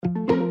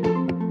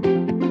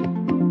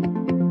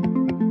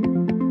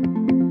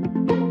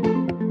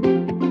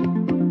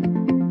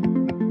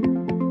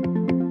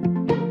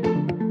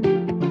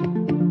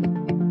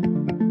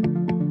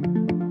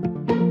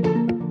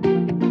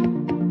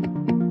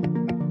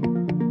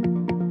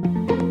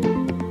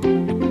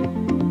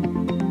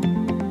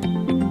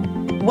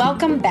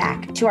Welcome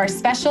back to our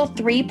special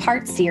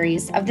 3-part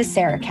series of the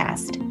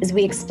Sarahcast as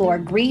we explore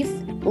grief,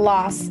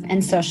 loss,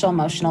 and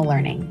social-emotional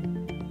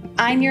learning.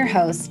 I'm your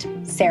host,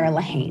 Sarah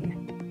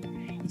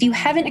Lahane. If you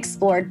haven't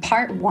explored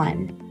part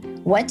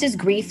 1, What Does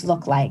Grief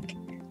Look Like?,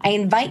 I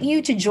invite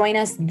you to join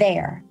us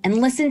there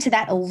and listen to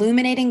that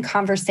illuminating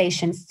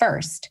conversation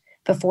first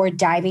before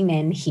diving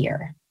in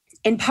here.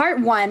 In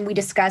part 1, we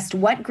discussed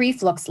what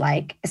grief looks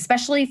like,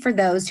 especially for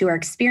those who are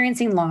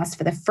experiencing loss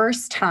for the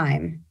first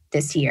time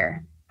this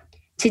year.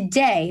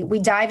 Today, we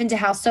dive into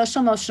how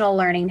social-emotional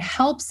learning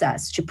helps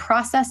us to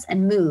process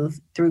and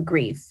move through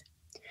grief.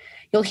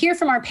 You'll hear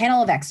from our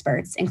panel of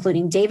experts,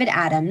 including David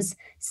Adams,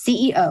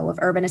 CEO of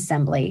Urban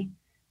Assembly,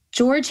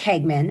 George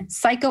Hagman,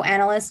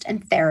 psychoanalyst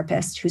and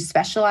therapist who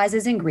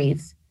specializes in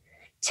grief,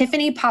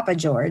 Tiffany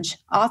Papageorge,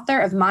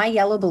 author of My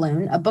Yellow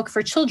Balloon, a book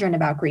for children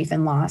about grief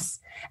and loss,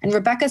 and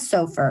Rebecca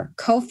Sofer,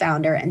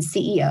 co-founder and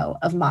CEO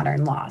of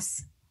Modern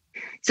Loss.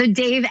 So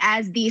Dave,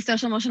 as the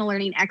social emotional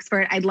learning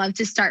expert, I'd love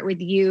to start with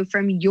you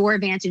from your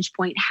vantage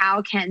point.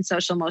 How can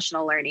social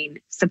emotional learning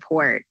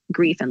support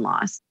grief and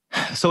loss?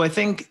 So I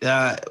think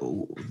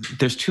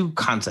there's two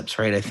concepts,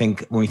 right? I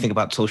think when we think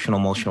about social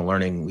and emotional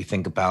learning, we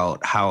think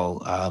about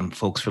how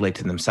folks relate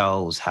to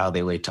themselves, how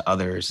they relate to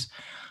others,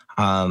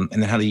 and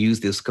then how they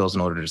use those skills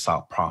in order to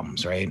solve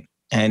problems, right?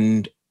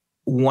 And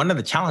one of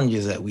the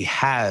challenges that we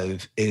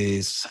have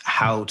is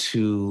how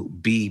to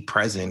be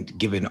present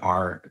given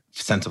our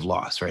sense of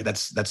loss, right?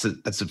 That's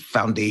a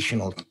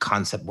foundational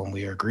concept when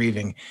we are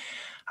grieving.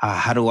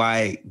 How do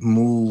I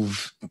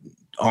move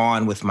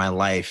on with my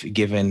life,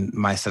 given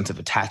my sense of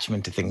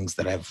attachment to things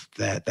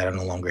that are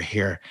no longer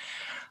here?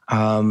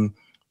 And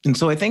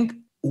so I think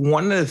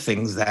one of the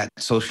things that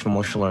social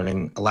emotional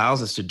learning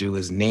allows us to do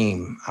is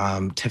name.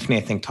 Tiffany,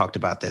 I think, talked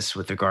about this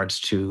with regards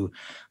to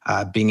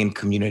being in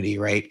community,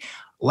 right?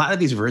 A lot of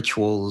these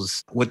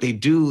rituals, what they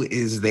do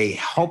is they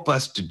help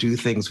us to do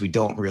things we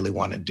don't really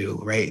want to do,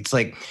 right? It's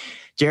like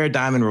Jared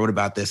Diamond wrote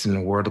about this in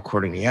The World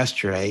According to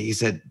Yesterday. He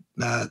said,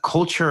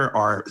 culture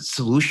are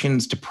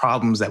solutions to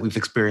problems that we've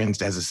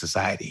experienced as a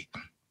society.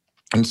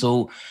 And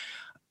so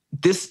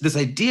this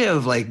idea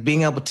of like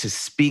being able to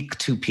speak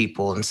to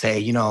people and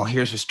say,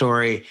 here's a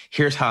story,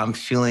 here's how I'm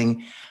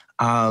feeling,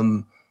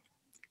 that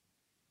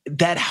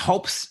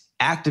helps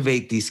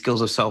activate these skills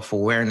of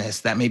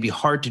self-awareness that may be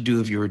hard to do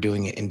if you were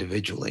doing it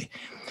individually.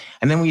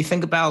 And then when you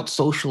think about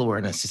social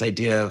awareness, this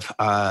idea of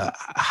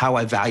how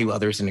I value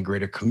others in a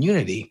greater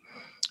community,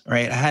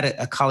 right? I had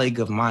a colleague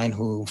of mine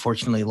who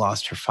unfortunately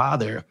lost her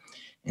father,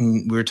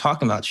 and we were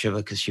talking about Shiva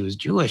because she was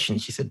Jewish, and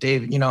she said,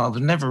 Dave, I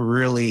was never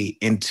really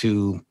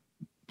into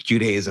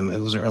Judaism. It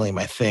wasn't really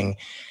my thing.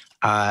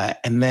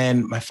 And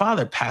then my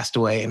father passed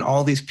away, and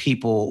all these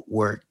people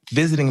were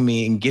visiting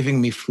me and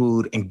giving me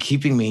food and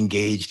keeping me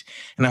engaged.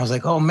 And I was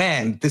like, oh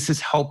man, this is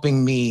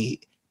helping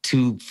me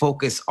to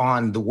focus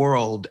on the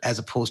world as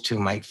opposed to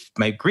my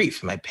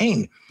grief, my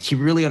pain. He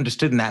really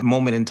understood in that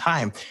moment in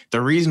time,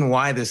 the reason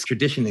why this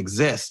tradition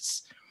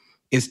exists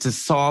is to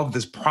solve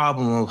this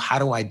problem of how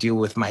do I deal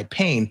with my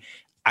pain?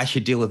 I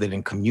should deal with it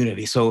in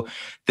community. So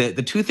the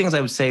two things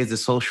I would say is the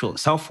social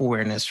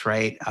self-awareness,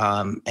 right?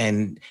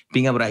 And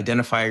being able to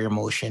identify your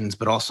emotions,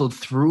 but also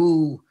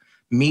through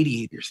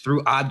mediators,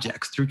 through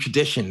objects, through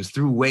traditions,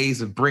 through ways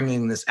of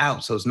bringing this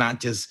out. So it's not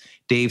just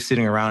Dave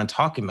sitting around and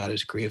talking about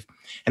his grief.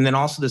 And then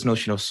also this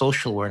notion of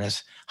social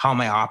awareness. How am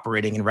I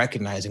operating and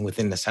recognizing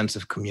within the sense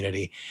of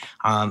community?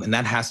 And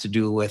that has to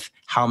do with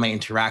how am I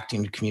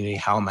interacting with community?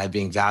 How am I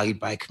being valued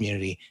by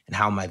community? And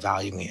how am I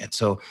valuing it?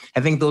 So I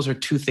think those are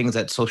two things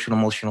that social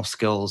emotional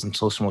skills and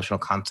social emotional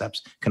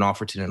concepts can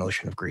offer to the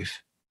notion of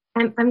grief.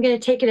 I'm going to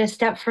take it a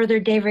step further,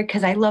 David,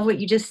 because I love what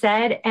you just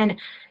said. And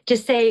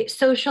just say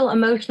social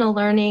emotional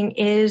learning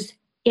is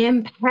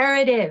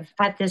imperative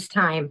at this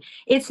time.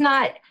 It's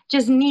not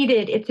just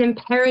needed, it's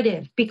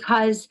imperative,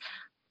 because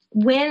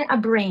when a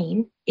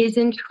brain is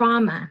in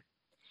trauma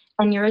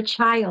and you're a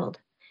child,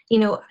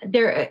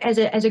 there, as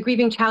a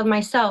grieving child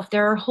myself,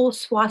 there are whole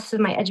swaths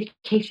of my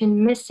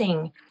education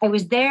missing. I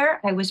was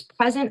there, I was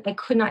present, I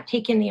could not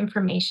take in the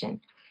information.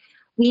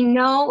 We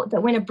know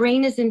that when a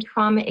brain is in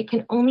trauma, it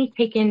can only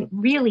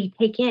really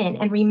take in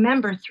and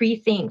remember 3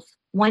 things.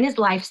 One is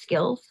life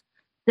skills.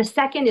 The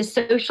second is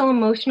social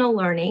emotional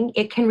learning.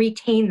 It can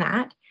retain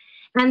that.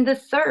 And the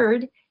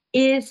third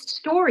is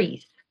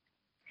stories,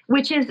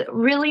 which is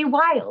really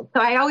wild.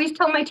 So I always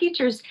tell my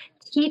teachers,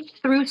 teach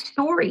through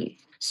stories.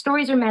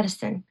 Stories are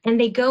medicine, and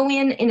they go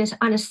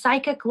on a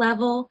psychic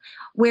level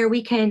where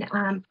we can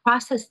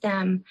process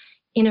them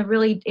in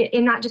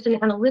not just an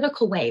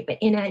analytical way, but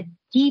in a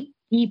deep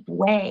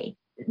way.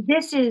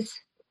 This is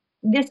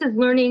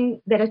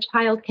learning that a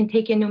child can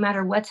take in no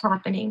matter what's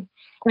happening.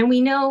 And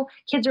we know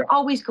kids are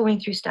always going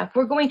through stuff.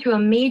 We're going through a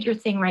major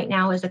thing right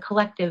now as a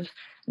collective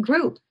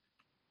group.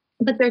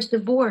 But there's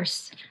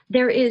divorce.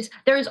 There is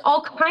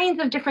all kinds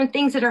of different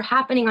things that are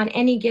happening on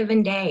any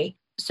given day.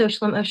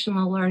 Social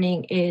emotional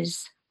learning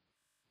is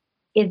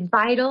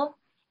vital,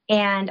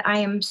 and I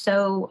am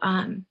so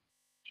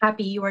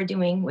happy you are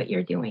doing what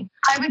you're doing.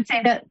 I would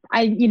say that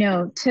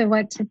to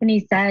what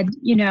Tiffany said,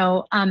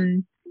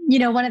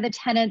 one of the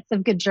tenets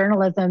of good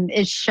journalism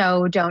is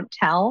show, don't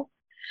tell.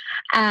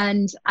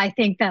 And I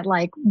think that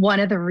one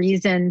of the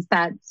reasons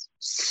that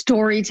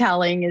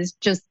storytelling is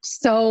just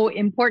so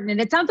important, and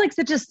it sounds like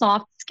such a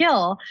soft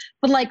skill,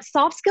 but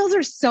soft skills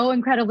are so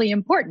incredibly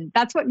important.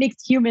 That's what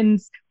makes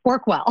humans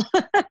work well,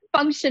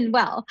 function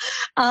well.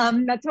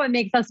 That's what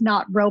makes us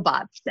not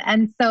robots.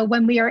 And so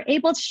when we are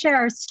able to share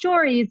our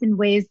stories in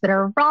ways that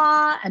are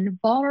raw and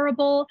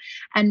vulnerable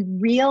and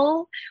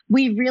real,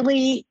 we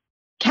really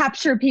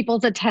capture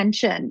people's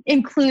attention,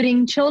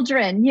 including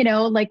children.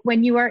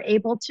 When you are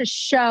able to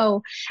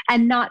show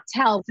and not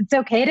tell. It's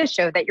okay to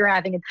show that you're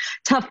having a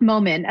tough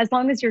moment. As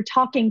long as you're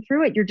talking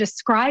through it, you're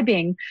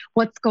describing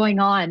what's going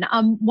on.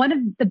 One of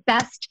the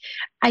best,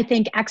 I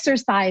think,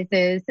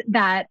 exercises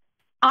that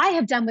I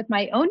have done with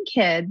my own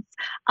kids,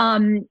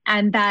 and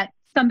that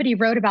somebody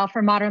wrote about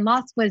for Modern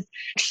Loss, was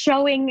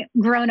showing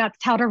grown-ups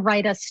how to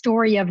write a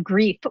story of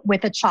grief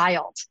with a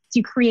child.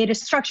 You create a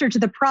structure to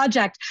the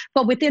project,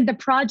 but within the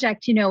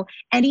project,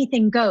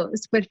 anything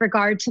goes with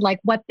regard to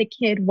what the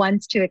kid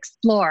wants to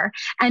explore.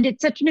 And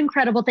it's such an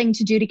incredible thing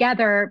to do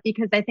together,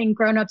 because I think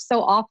grown-ups,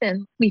 so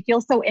often we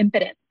feel so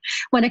impotent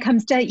when it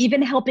comes to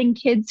even helping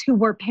kids who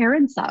we're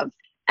parents of.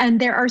 And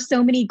there are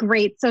so many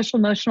great social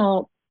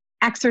emotional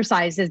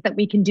exercises that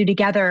we can do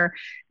together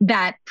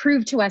that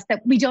prove to us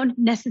that we don't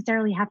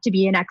necessarily have to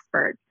be an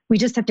expert. We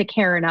just have to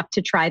care enough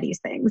to try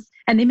these things,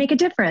 and they make a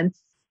difference.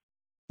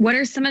 What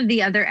are some of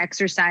the other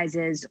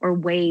exercises or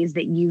ways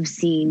that you've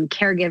seen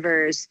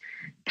caregivers,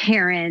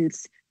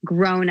 parents,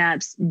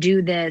 grown-ups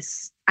do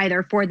this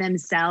either for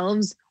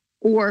themselves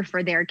or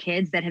for their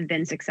kids that have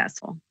been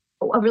successful?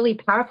 A really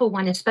powerful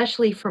one,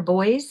 especially for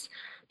boys,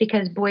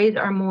 because boys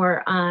are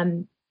more,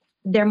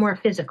 they're more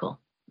physical.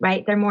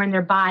 Right? They're more in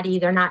their body.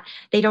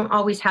 They don't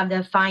always have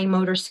the fine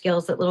motor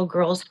skills that little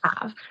girls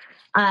have,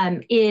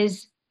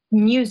 is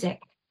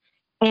music,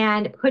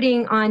 and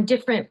putting on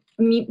different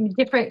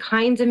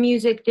kinds of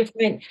music,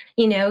 different,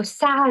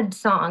 sad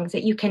songs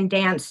that you can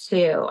dance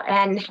to,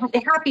 and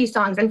happy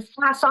songs and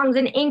fast songs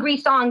and angry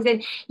songs,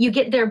 and you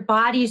get their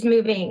bodies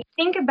moving.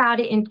 Think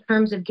about it in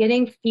terms of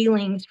getting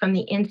feelings from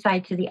the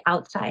inside to the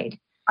outside.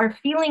 Our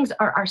feelings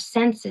are our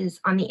senses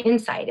on the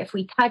inside. If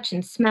we touch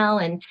and smell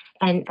and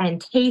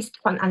taste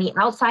on the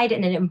outside,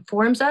 and it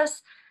informs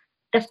us,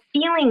 the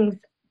feelings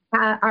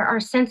are our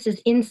senses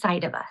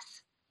inside of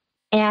us.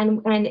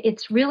 And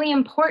it's really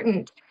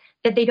important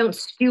that they don't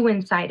stew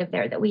inside of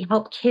there, that we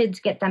help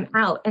kids get them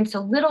out. And so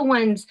little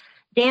ones,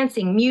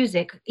 dancing,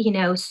 music,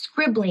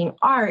 scribbling,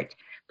 art,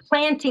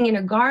 planting in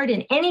a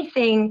garden,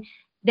 anything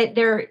that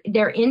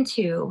they're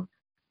into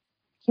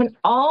can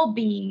all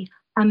be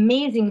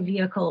amazing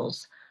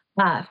vehicles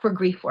for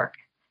grief work.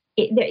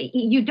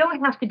 You don't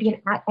have to be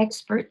an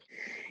expert.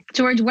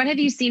 George, what have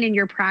you seen in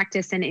your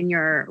practice and in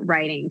your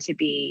writing to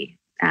be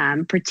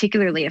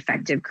particularly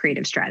effective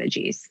creative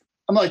strategies?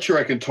 I'm not sure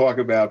I can talk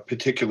about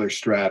particular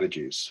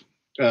strategies,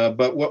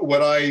 but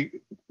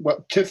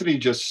what Tiffany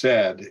just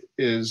said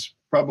is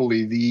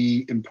probably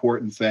the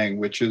important thing,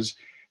 which is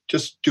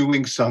just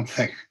doing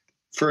something.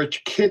 For a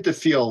kid to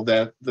feel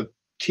that the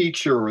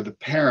teacher or the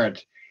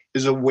parent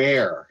is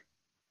aware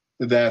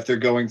that they're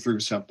going through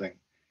something.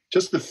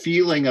 Just the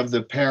feeling of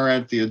the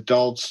parent, the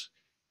adults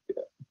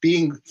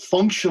being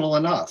functional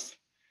enough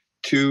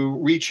to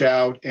reach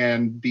out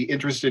and be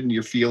interested in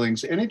your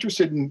feelings and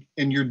interested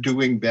in your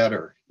doing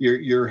better,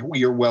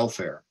 your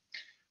welfare,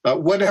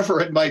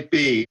 whatever it might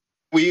be.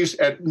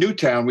 At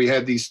Newtown, we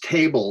had these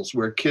tables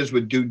where kids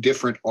would do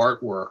different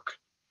artwork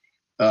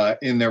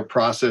in their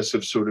process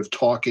of sort of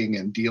talking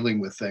and dealing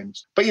with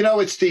things. But,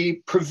 it's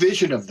the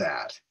provision of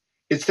that.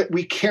 It's that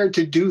we cared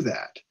to do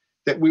that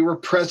we were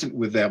present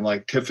with them,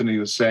 like Tiffany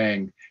was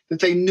saying, that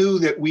they knew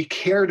that we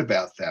cared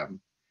about them,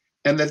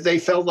 and that they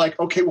felt like,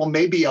 okay, well,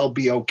 maybe I'll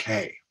be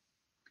okay.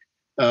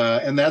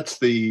 And that's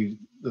the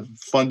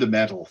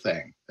fundamental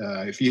thing.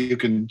 If you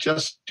can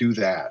just do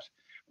that,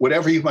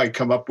 whatever you might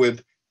come up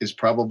with is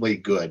probably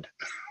good.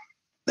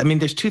 I mean,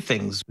 there's two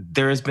things.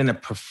 There has been a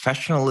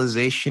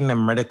professionalization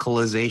and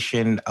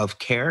medicalization of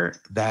care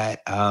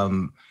that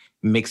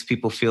makes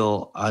people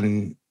feel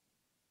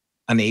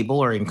unable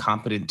or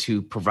incompetent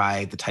to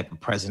provide the type of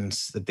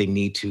presence that they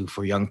need to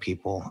for young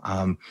people.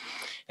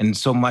 And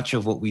so much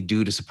of what we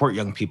do to support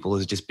young people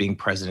is just being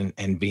present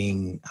and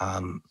being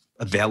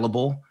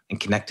available and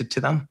connected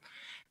to them.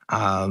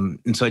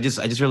 And so I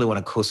just really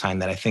want to co-sign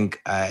that. I think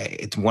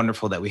it's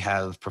wonderful that we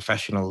have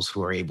professionals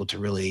who are able to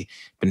really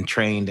been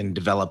trained and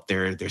develop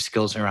their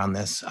skills around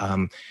this.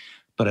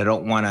 But I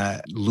don't want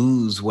to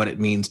lose what it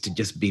means to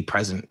just be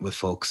present with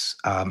folks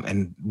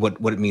and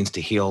what it means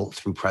to heal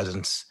through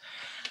presence.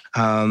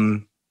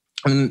 And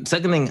the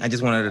second thing I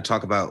just wanted to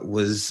talk about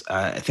was,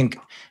 I think,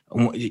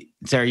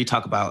 Sarah, you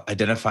talk about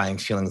identifying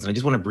feelings, and I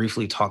just want to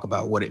briefly talk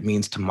about what it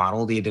means to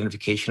model the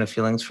identification of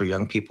feelings for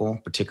young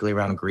people, particularly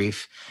around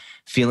grief.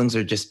 Feelings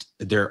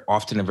they're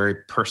often a very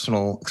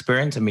personal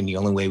experience. I mean, the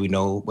only way we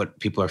know what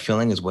people are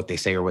feeling is what they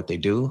say or what they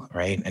do,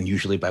 right? And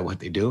usually by what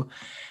they do.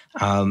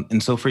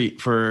 And so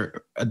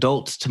for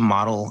adults to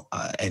model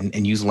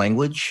and use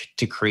language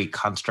to create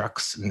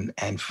constructs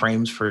and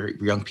frames for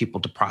young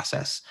people to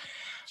process.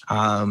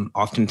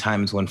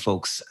 Oftentimes when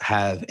folks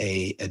have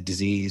a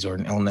disease or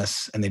an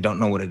illness and they don't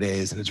know what it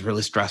is and it's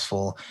really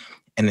stressful,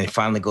 and they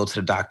finally go to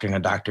the doctor and the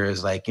doctor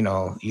is like,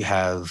 you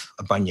have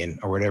a bunion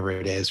or whatever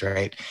it is,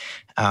 right?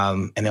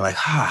 And they're like,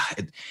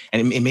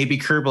 and it may be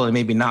curable, it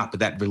may be not, but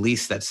that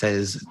release that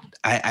says,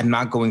 I'm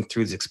not going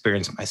through this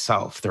experience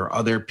myself. There are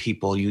other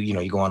people,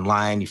 you go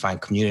online, you find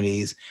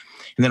communities,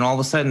 and then all of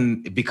a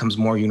sudden it becomes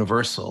more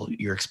universal,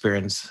 your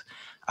experience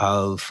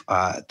of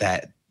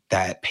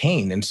that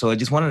pain. And so I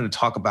just wanted to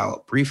talk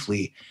about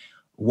briefly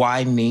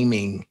why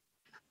naming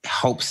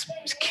helps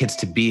kids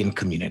to be in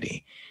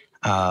community.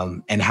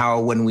 And how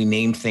when we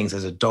name things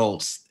as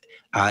adults,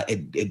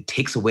 it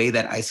takes away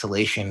that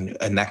isolation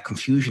and that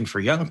confusion for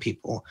young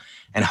people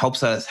and helps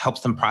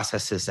them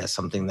process this as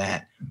something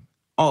that,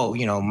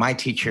 my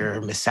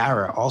teacher, Miss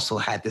Sarah, also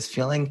had this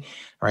feeling,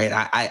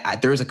 right?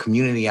 There's a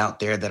community out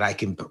there that I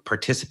can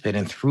participate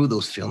in through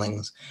those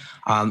feelings.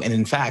 And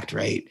in fact,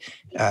 right,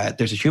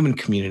 there's a human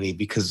community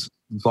because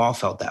we've all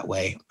felt that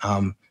way.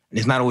 And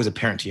it's not always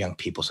apparent to young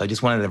people. So I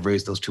just wanted to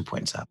raise those 2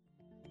 points up.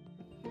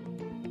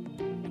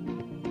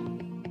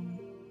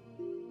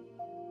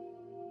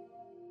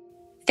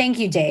 Thank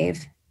you,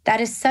 Dave.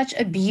 That is such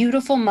a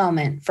beautiful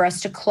moment for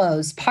us to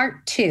close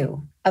part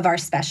 2 of our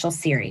special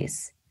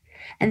series.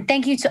 And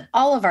thank you to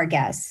all of our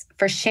guests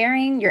for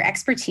sharing your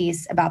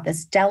expertise about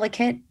this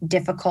delicate,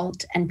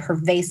 difficult, and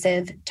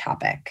pervasive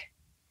topic.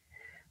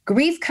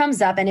 Grief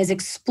comes up and is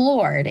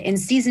explored in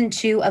season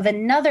 2 of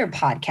another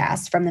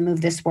podcast from the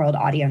Move This World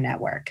audio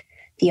network,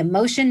 the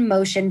Emotion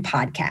Motion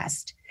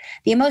Podcast.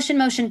 The Emotion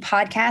Motion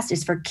Podcast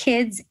is for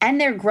kids and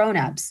their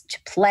grown-ups to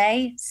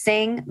play,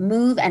 sing,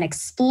 move, and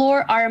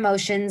explore our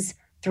emotions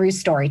through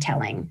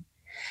storytelling.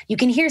 You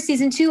can hear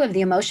season 2 of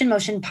the Emotion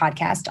Motion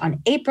Podcast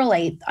on April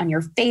 8th on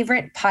your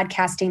favorite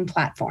podcasting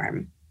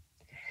platform.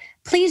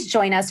 Please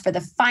join us for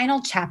the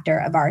final chapter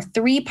of our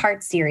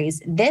 3-part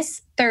series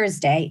this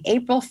Thursday,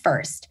 April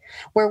 1st,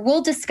 where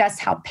we'll discuss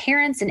how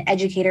parents and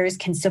educators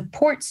can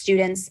support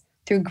students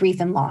through grief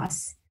and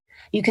loss.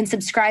 You can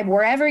subscribe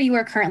wherever you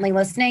are currently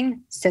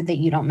listening so that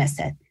you don't miss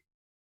it.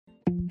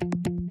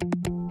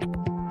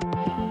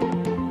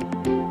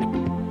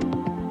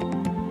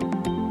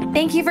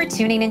 Thank you for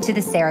tuning into the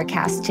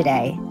Sarahcast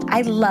today.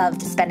 I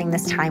loved spending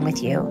this time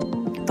with you.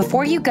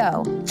 Before you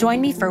go,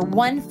 join me for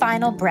one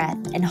final breath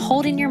and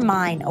hold in your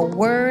mind a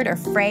word or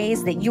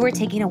phrase that you are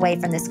taking away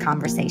from this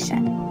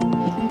conversation.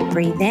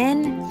 Breathe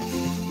in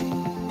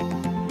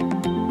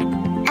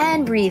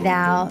and breathe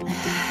out.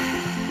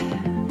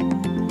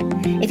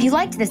 If you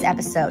liked this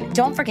episode,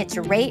 don't forget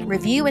to rate,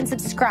 review, and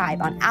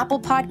subscribe on Apple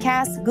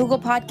Podcasts, Google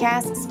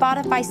Podcasts,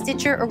 Spotify,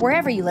 Stitcher, or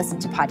wherever you listen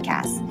to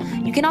podcasts.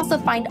 You can also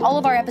find all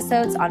of our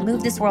episodes on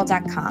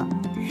movethisworld.com.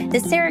 The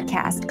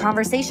Sarahcast,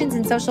 Conversations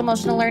in Social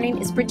Emotional Learning,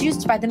 is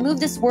produced by the Move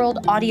This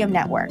World audio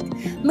network.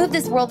 Move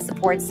This World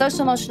supports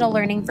social emotional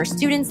learning for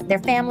students, their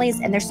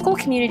families, and their school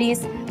communities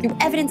through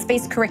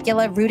evidence-based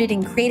curricula rooted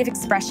in creative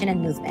expression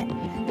and movement.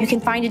 You can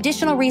find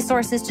additional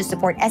resources to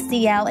support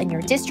SEL in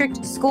your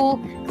district, school,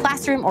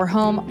 classroom, or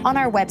home on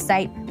our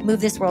website,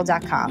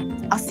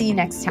 movethisworld.com. I'll see you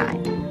next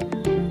time.